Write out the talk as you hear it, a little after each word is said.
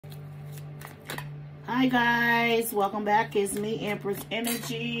Hi guys, welcome back. It's me,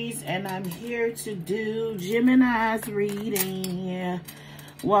 EmpressEnergies, and I'm here to do Gemini's reading.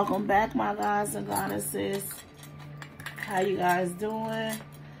 Welcome back, my gods and goddesses. How you guys doing?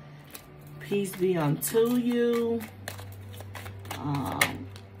 Peace be unto you.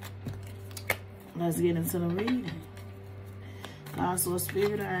 Let's get into the reading. God, so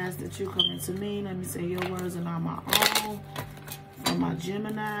Spirit, I ask that you come into me. Let me say your words and not my own. For my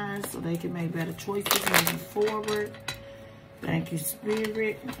Geminis, so they can make better choices moving forward. Thank you,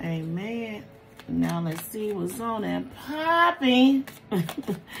 Spirit. Amen. Now let's see what's on and popping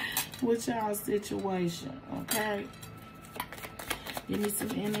with y'all situation. Okay. Give me some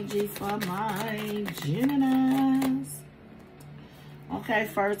energy for my Geminis. Okay,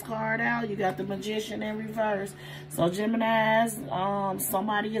 first card out, you got the Magician in reverse. So Geminis,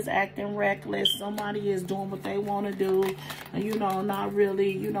 somebody is acting reckless. Somebody is doing what they want to do. And, you know, not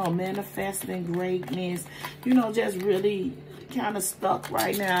really, you know, manifesting greatness. You know, just really kind of stuck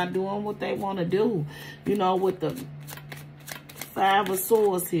right now doing what they want to do. You know, with the Five of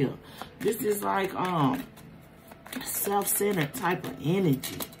Swords here. This is like self-centered type of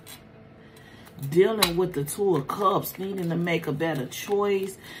energy. Dealing with the Two of Cups, needing to make a better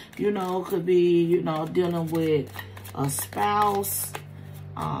choice. You know, could be, you know, dealing with a spouse,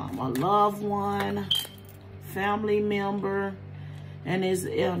 a loved one, family member. And it's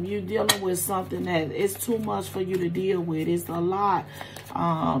you dealing with something that it's too much for you to deal with. It's a lot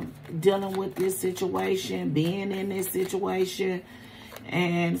dealing with this situation, being in this situation.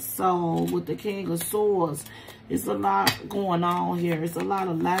 And so with the King of Swords, it's a lot going on here. It's a lot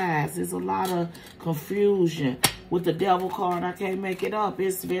of lies. It's a lot of confusion. With the Devil card, I can't make it up.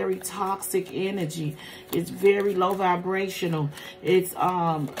 It's very toxic energy. It's very low vibrational. It's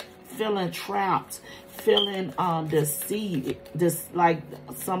feeling trapped, feeling deceived. Like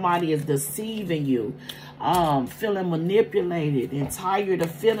somebody is deceiving you. Feeling manipulated and tired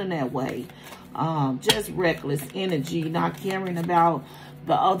of feeling that way. Just reckless energy, not caring about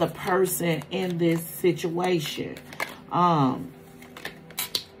the other person in this situation.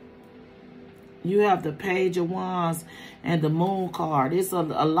 You have the Page of Wands and the Moon card. It's a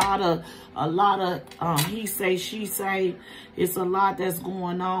lot of he say, she say. It's a lot that's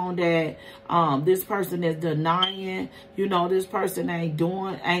going on that this person is denying. You know, this person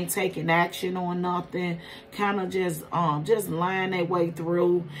ain't taking action on nothing. Kind of just lying their way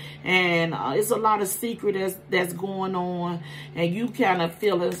through. And it's a lot of secret that's going on. And you kind of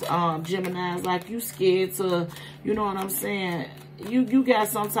feel as Geminis, like you scared to, you know what I'm saying? You got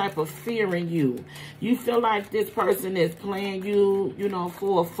some type of fear in you. You feel like this person is playing you, you know,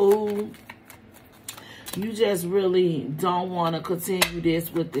 for a fool. You just really don't want to continue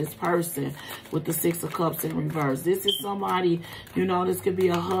this with this person with the Six of Cups in reverse. This is somebody, you know, this could be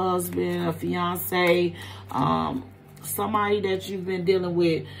a husband, a fiance, somebody that you've been dealing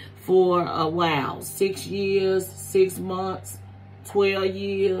with for a while. 6 years, 6 months, 12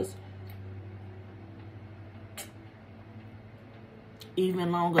 years.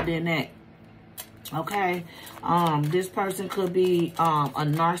 Even longer than that. Okay, this person could be a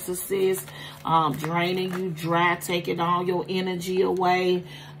narcissist, draining you dry, taking all your energy away.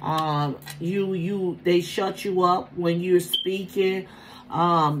 They shut you up when you're speaking,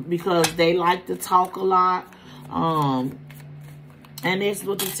 because they like to talk a lot. And it's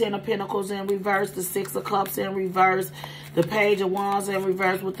with the Ten of Pentacles in reverse, the Six of Cups in reverse, the Page of Wands in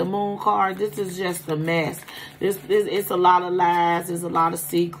reverse with the Moon card. This is just a mess. It's a lot of lies. It's a lot of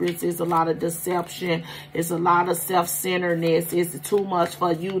secrets. It's a lot of deception. It's a lot of self-centeredness. It's too much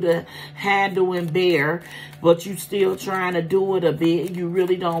for you to handle and bear, but you still trying to do it a bit. You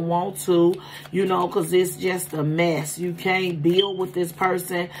really don't want to, you know, because it's just a mess. You can't build with this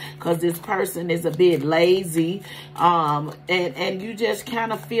person because this person is a bit lazy. And you just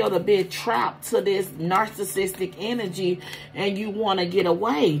kind of feel a bit trapped to this narcissistic energy, and you want to get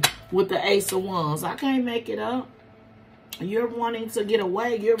away with the Ace of Wands. I can't make it up. You're wanting to get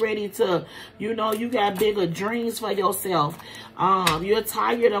away. You're ready to, you know, you got bigger dreams for yourself. You're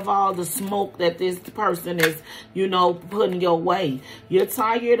tired of all the smoke that this person is, you know, putting your way. You're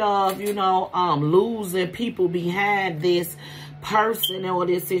tired of, you know, losing people behind this person or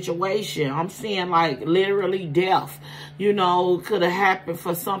this situation. I'm seeing like literally death, you know, could have happened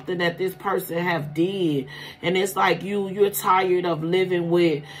for something that this person have did. And it's like you're tired of living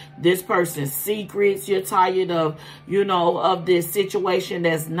with this person's secrets. You're tired of, you know, of this situation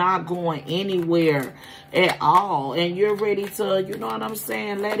that's not going anywhere at all. And you're ready to, you know what I'm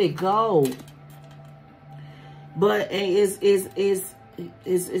saying, let it go. But it's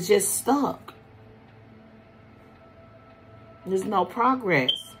just stuck. There's no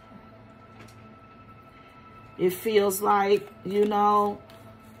progress. It feels like, you know,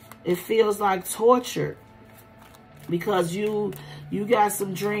 it feels like torture. Because you got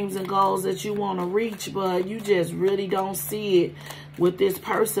some dreams and goals that you want to reach, but you just really don't see it with this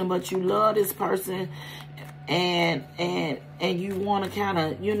person. But you love this person, and you want to kind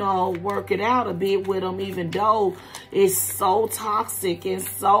of, you know, work it out a bit with them, even though it's so toxic and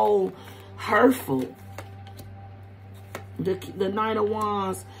so hurtful. The Knight of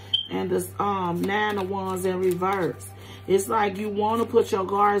Wands and the Nine of Wands in reverse. It's like you want to put your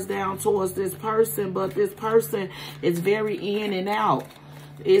guards down towards this person, but this person is very in and out.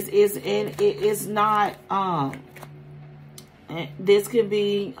 It's not, this can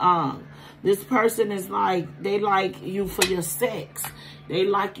be, this person is like, they like you for your sex. They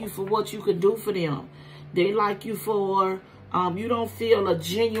like you for what you can do for them. They like you for, you don't feel a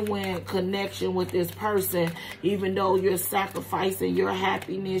genuine connection with this person, even though you're sacrificing your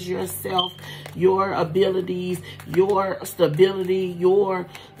happiness, yourself, your abilities, your stability, your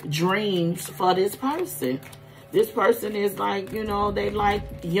dreams for this person. This person is like, you know, they like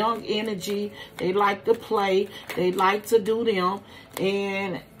young energy. They like to play. They like to do them.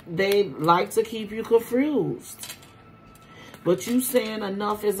 And they like to keep you confused. But you saying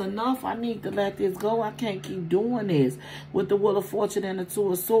enough is enough. I need to let this go. I can't keep doing this. With the Wheel of Fortune and the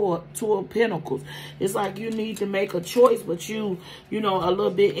Two of Pentacles. It's like you need to make a choice, but you know, a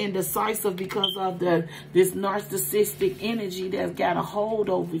little bit indecisive because of this narcissistic energy that's got a hold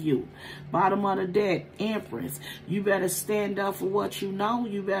over you. Bottom of the deck, Empress. You better stand up for what you know.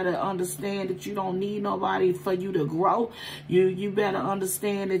 You better understand that you don't need nobody for you to grow. You better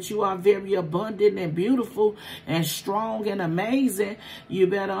understand that you are very abundant and beautiful and strong and amazing. You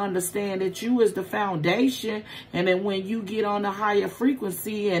better understand that you is the foundation, and then when you get on a higher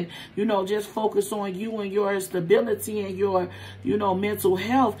frequency and, you know, just focus on you and your stability and your, you know, mental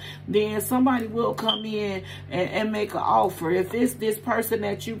health, then somebody will come in and make an offer. If it's this person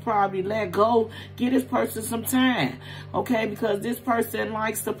that you probably let go, give this person some time, okay? Because this person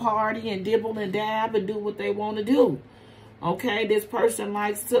likes to party and dibble and dab and do what they want to do. Okay, this person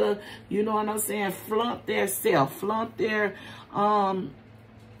likes to, you know what I'm saying, flaunt their self, flaunt their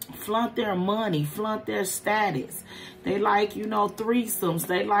money, flaunt their status. They like, you know, threesomes.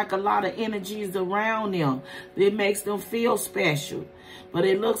 They like a lot of energies around them. It makes them feel special. But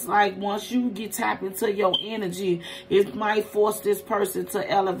it looks like once you get tapped into your energy, it might force this person to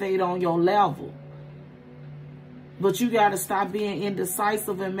elevate on your level. But you got to stop being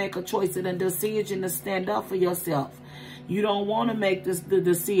indecisive and make a choice and a decision to stand up for yourself. You don't want to make the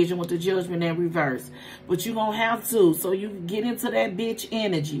decision with the Judgment in reverse. But you're going to have to. So you get into that bitch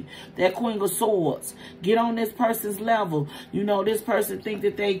energy. That Queen of Swords. Get on this person's level. You know, this person think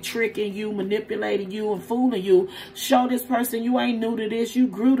that they tricking you, manipulating you, and fooling you. Show this person you ain't new to this. You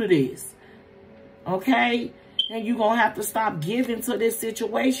grew to this. Okay? And you're going to have to stop giving to this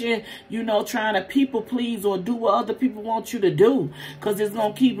situation, you know, trying to people please or do what other people want you to do. Because it's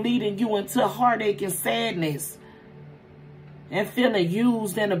going to keep leading you into heartache and sadness. And feeling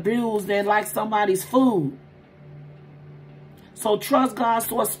used and abused and like somebody's food. So trust God's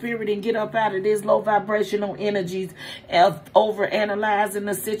source spirit and get up out of this low vibrational energies of over-analyzing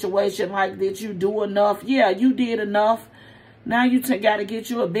the situation like that. You do enough. Yeah, you did enough. Now you got to get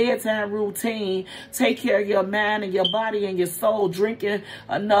you a bedtime routine. Take care of your mind and your body and your soul. Drinking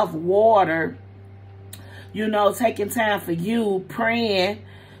enough water. You know, taking time for you. Praying.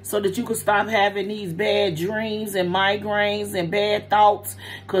 So that you can stop having these bad dreams and migraines and bad thoughts.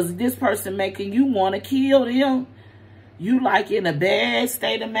 Because this person making you want to kill them. You like in a bad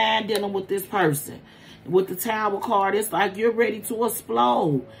state of mind dealing with this person. With the Tower card, it's like you're ready to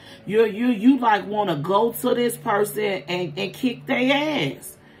explode. You like want to go to this person and kick their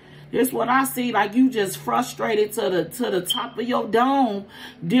ass. This is what I see, like you just frustrated to the top of your dome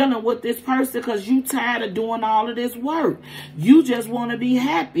dealing with this person because you tired of doing all of this work. You just want to be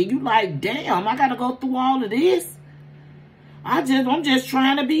happy. You like, damn, I got to go through all of this. I'm just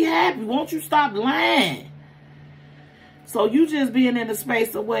trying to be happy. Won't you stop lying? So you just being in a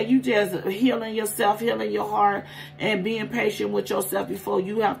space of where you just healing yourself, healing your heart, and being patient with yourself before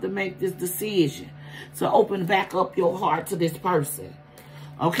you have to make this decision to open back up your heart to this person.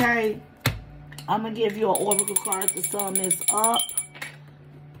 Okay, I'm going to give you an oracle card to sum this up.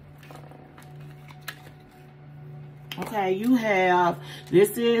 Okay, you have,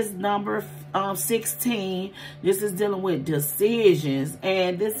 this is number 16. This is dealing with decisions.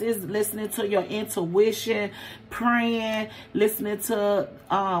 And this is listening to your intuition, praying, listening to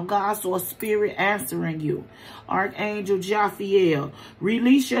God's or spirit answering you. Archangel Jophiel,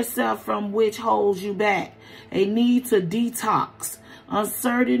 release yourself from which holds you back. A need to detox.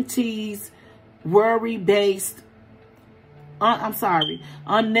 Uncertainties worry-based,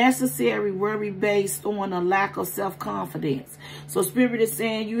 unnecessary worry based on a lack of self-confidence. So Spirit is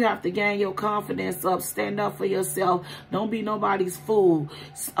saying you have to gain your confidence up. Stand up for yourself. Don't be nobody's fool.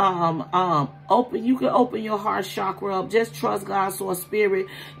 You can open your heart chakra up. Just trust God's source spirit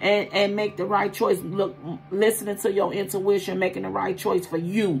and make the right choice. Look, listening to your intuition, making the right choice for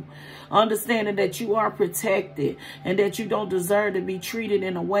you. Understanding that you are protected and that you don't deserve to be treated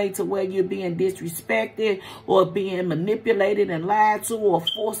in a way to where you're being disrespected or being manipulated and lied to or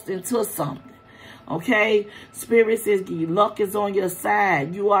forced into something. Okay, Spirit says luck is on your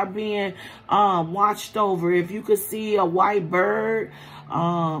side. You are being watched over. If you could see a white bird,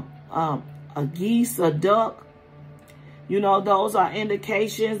 a geese, a duck, you know, those are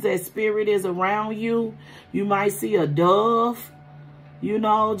indications that Spirit is around you. You might see a dove, you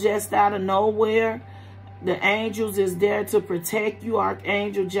know, just out of nowhere. The angels is there to protect you.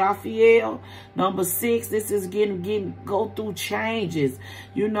 Archangel Jophiel. Number 6, this is go through changes.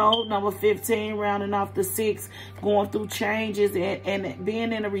 You know, number 15, rounding off the 6, going through changes and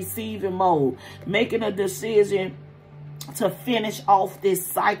being in a receiving mode. Making a decision to finish off this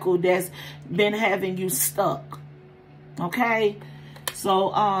cycle that's been having you stuck. Okay?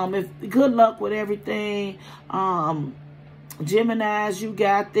 So, good luck with everything. Geminis, you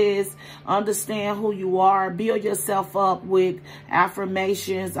got this. Understand who you are. Build yourself up with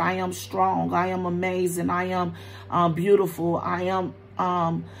affirmations. I am strong. I am amazing. I am beautiful. I am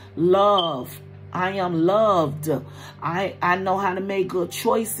loved. I am loved. I know how to make good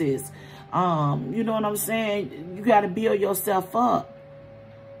choices. You know what I'm saying? You got to build yourself up.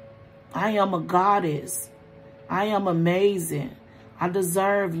 I am a goddess. I am amazing. I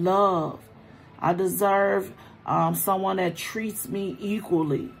deserve love. I deserve someone that treats me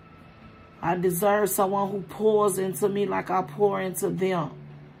equally. I deserve someone who pours into me like I pour into them.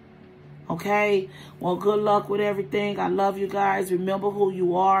 Okay? Well, good luck with everything. I love you guys. Remember who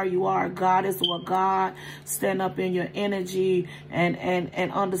you are. You are a goddess or a god. Stand up in your energy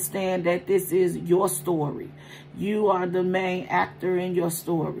and understand that this is your story. You are the main actor in your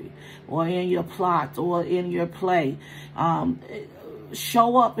story or in your plot or in your play.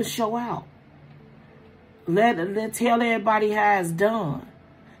 Show up and show out. Let tell everybody how it's done,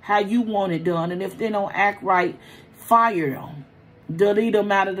 how you want it done. And if they don't act right, fire them. Delete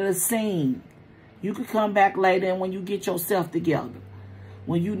them out of the scene. You can come back later and when you get yourself together.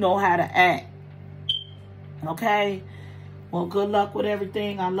 When you know how to act. Okay? Well, good luck with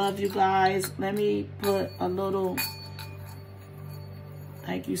everything. I love you guys. Let me put a little...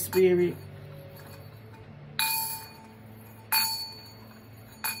 Thank you, Spirit.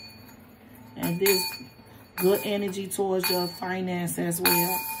 And this... good energy towards your finance as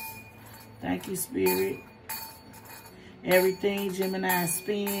well. Thank you, Spirit. Everything Gemini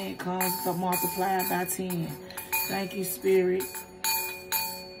spend comes multiplied by 10. Thank you, Spirit.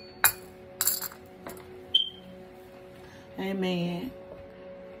 Amen.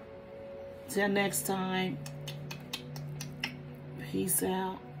 Till next time. Peace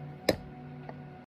out.